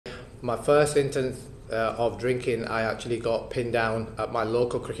My first instance of drinking, I actually got pinned down at my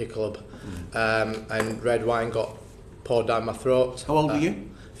local cricket club, and red wine got poured down my throat. How old were you?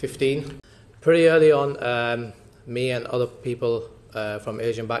 15. Pretty early on, me and other people from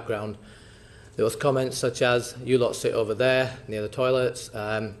Asian background, there was comments such as, "You lot sit over there near the toilets,"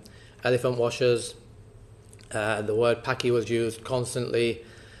 elephant washers, the word "paki" was used constantly,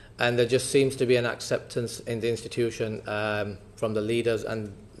 and there just seems to be an acceptance in the institution from the leaders,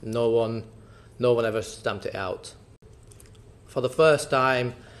 and no one ever stamped it out. For the first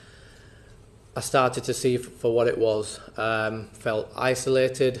time, I started to see for what it was. Felt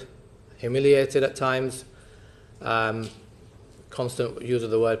isolated, humiliated at times, constant use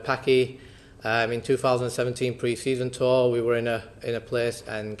of the word "paki." In 2017 pre-season tour, we were in a place,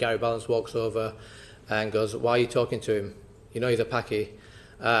 and Gary Balance walks over and goes, "Why are you talking to him? You know he's a paki,"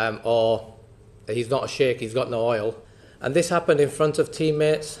 or "He's not a sheikh, he's got no oil." And this happened in front of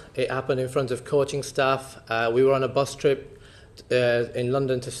teammates. It happened in front of coaching staff. We were on a bus trip in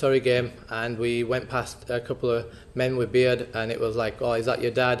London to Surrey game, and we went past a couple of men with beard, and it was like, "Oh, is that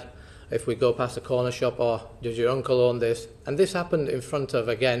your dad? If we go past a corner shop, or does your uncle own this?" And this happened in front of,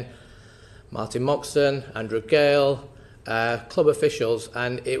 again, Martin Moxon, Andrew Gale, club officials,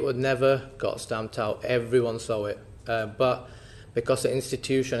 and it would never got stamped out. Everyone saw it. But because the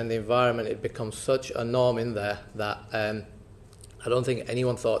institution and the environment, it becomes such a norm in there that I don't think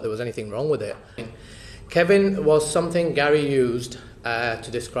anyone thought there was anything wrong with it. Kevin was something Gary used to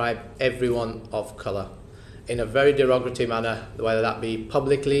describe everyone of colour in a very derogatory manner, whether that be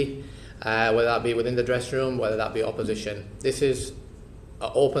publicly, whether that be within the dressing room, whether that be opposition. This is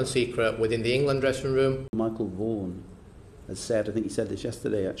an open secret within the England dressing room. Michael Vaughan has said, I think he said this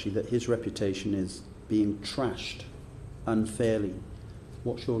yesterday actually, that his reputation is being trashed unfairly.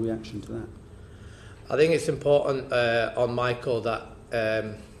 What's your reaction to that? I think it's important on Michael that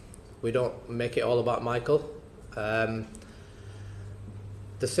we don't make it all about Michael. Look,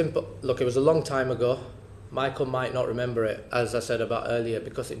 it was a long time ago. Michael might not remember it, as I said about earlier,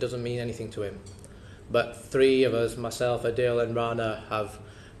 because it doesn't mean anything to him. But three of us, myself, Adil and Rana,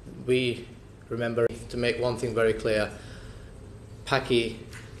 we remember. To make one thing very clear, paki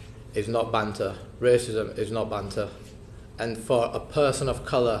is not banter. Racism is not banter. And for a person of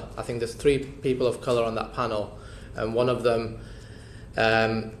colour, I think there's three people of colour on that panel, and one of them,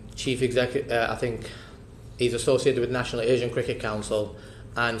 Chief Executive, I think he's associated with National Asian Cricket Council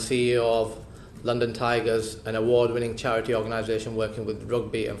and CEO of London Tigers, an award-winning charity organisation working with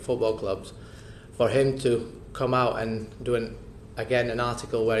rugby and football clubs. For him to come out and do an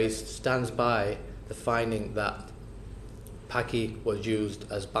article where he stands by the finding that paki was used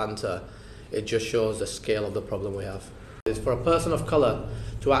as banter, it just shows the scale of the problem we have. For a person of colour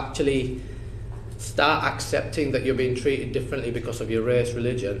to actually start accepting that you're being treated differently because of your race,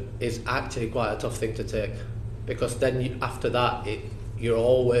 religion, is actually quite a tough thing to take. Because then after that, you're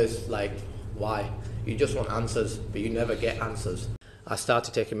always like, why? You just want answers, but you never get answers. I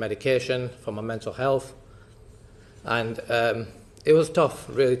started taking medication for my mental health, and it was tough,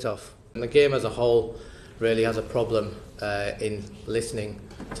 really tough. And the game as a whole really has a problem in listening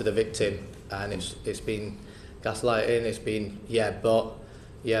to the victim, and it's been gaslighting, it's been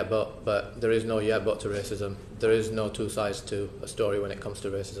but there is no but to racism. There is no two sides to a story when it comes to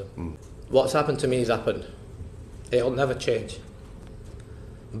racism. What's happened to me has happened. It'll never change.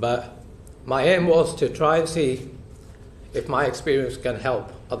 But my aim was to try and see if my experience can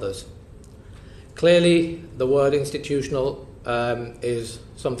help others. Clearly, the word institutional is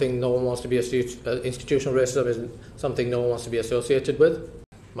something no one wants to be institutional racism is something no one wants to be associated with.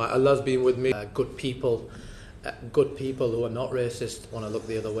 Allah's been with me. Good people who are not racist want to look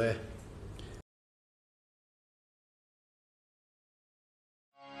the other way.